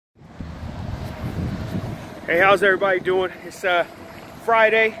Hey, how's everybody doing? It's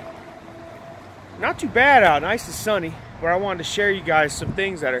Friday. Not too bad out, nice and sunny. But I wanted to share you guys some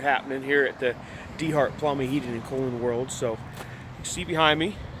things that are happening here at the Dehart Plumbing, Heating, and Cooling World. So, you see behind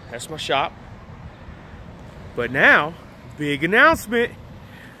me, that's my shop. But now, big announcement.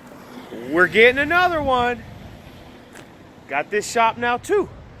 We're getting another one. Got this shop now too.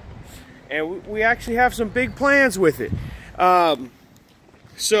 And we actually have some big plans with it.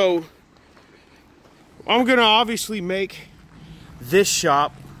 So, I'm gonna obviously make this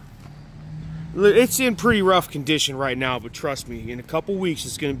shop, it's in pretty rough condition right now, but trust me, in a couple weeks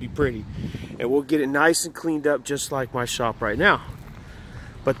it's gonna be pretty. And we'll get it nice and cleaned up just like my shop right now.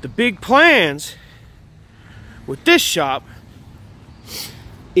 But the big plans with this shop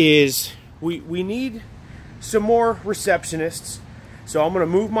is we need some more receptionists. So I'm gonna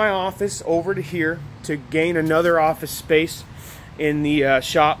move my office over to here to gain another office space in the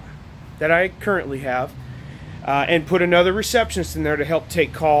shop that I currently have, and put another receptionist in there to help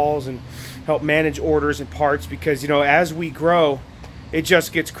take calls and help manage orders and parts, because, you know, as we grow, it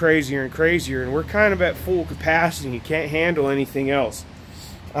just gets crazier and crazier, and we're kind of at full capacity. You can't handle anything else.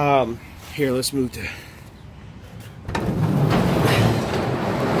 Here, let's move to...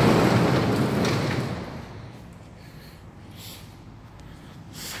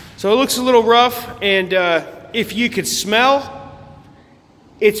 So it looks a little rough, and if you could smell,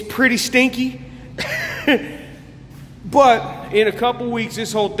 it's pretty stinky. But in a couple weeks,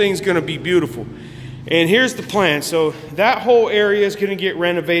 this whole thing's gonna be beautiful. And here's the plan. So that whole area is gonna get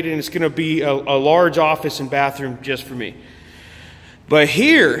renovated, and it's gonna be a large office and bathroom just for me. But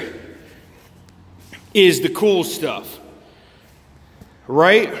here is the cool stuff.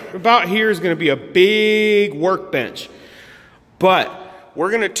 Right about here is gonna be a big workbench. But we're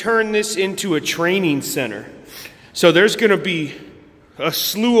gonna turn this into a training center. So there's gonna be a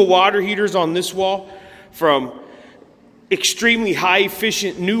slew of water heaters on this wall, from extremely high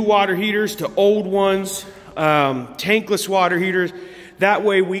efficient new water heaters to old ones, tankless water heaters. That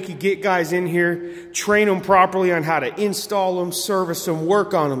way we could get guys in here, train them properly on how to install them, service them,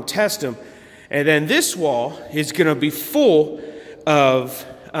 work on them, test them. And then this wall is gonna be full of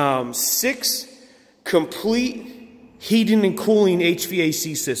 6 complete heating and cooling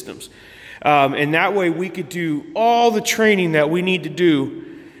HVAC systems. And that way we could do all the training that we need to do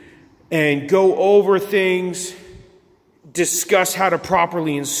and go over things, discuss how to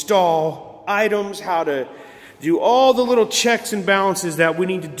properly install items, how to do all the little checks and balances that we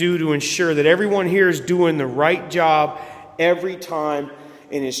need to do to ensure that everyone here is doing the right job every time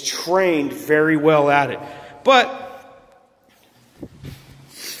and is trained very well at it. But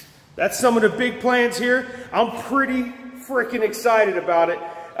that's some of the big plans here. I'm pretty freaking excited about it.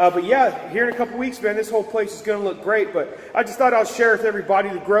 But yeah, here in a couple weeks, man, this whole place is gonna look great. But I just thought I'd share with everybody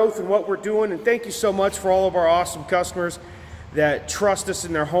the growth and what we're doing. And thank you so much for all of our awesome customers that trust us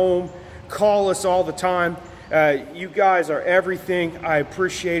in their home, call us all the time. You guys are everything. I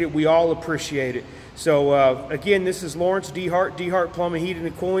appreciate it. We all appreciate it. So again, this is Lawrence Dehart, Dehart Plumbing, Heating,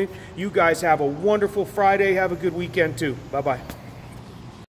 and Cooling. You guys have a wonderful Friday. Have a good weekend too. Bye-bye.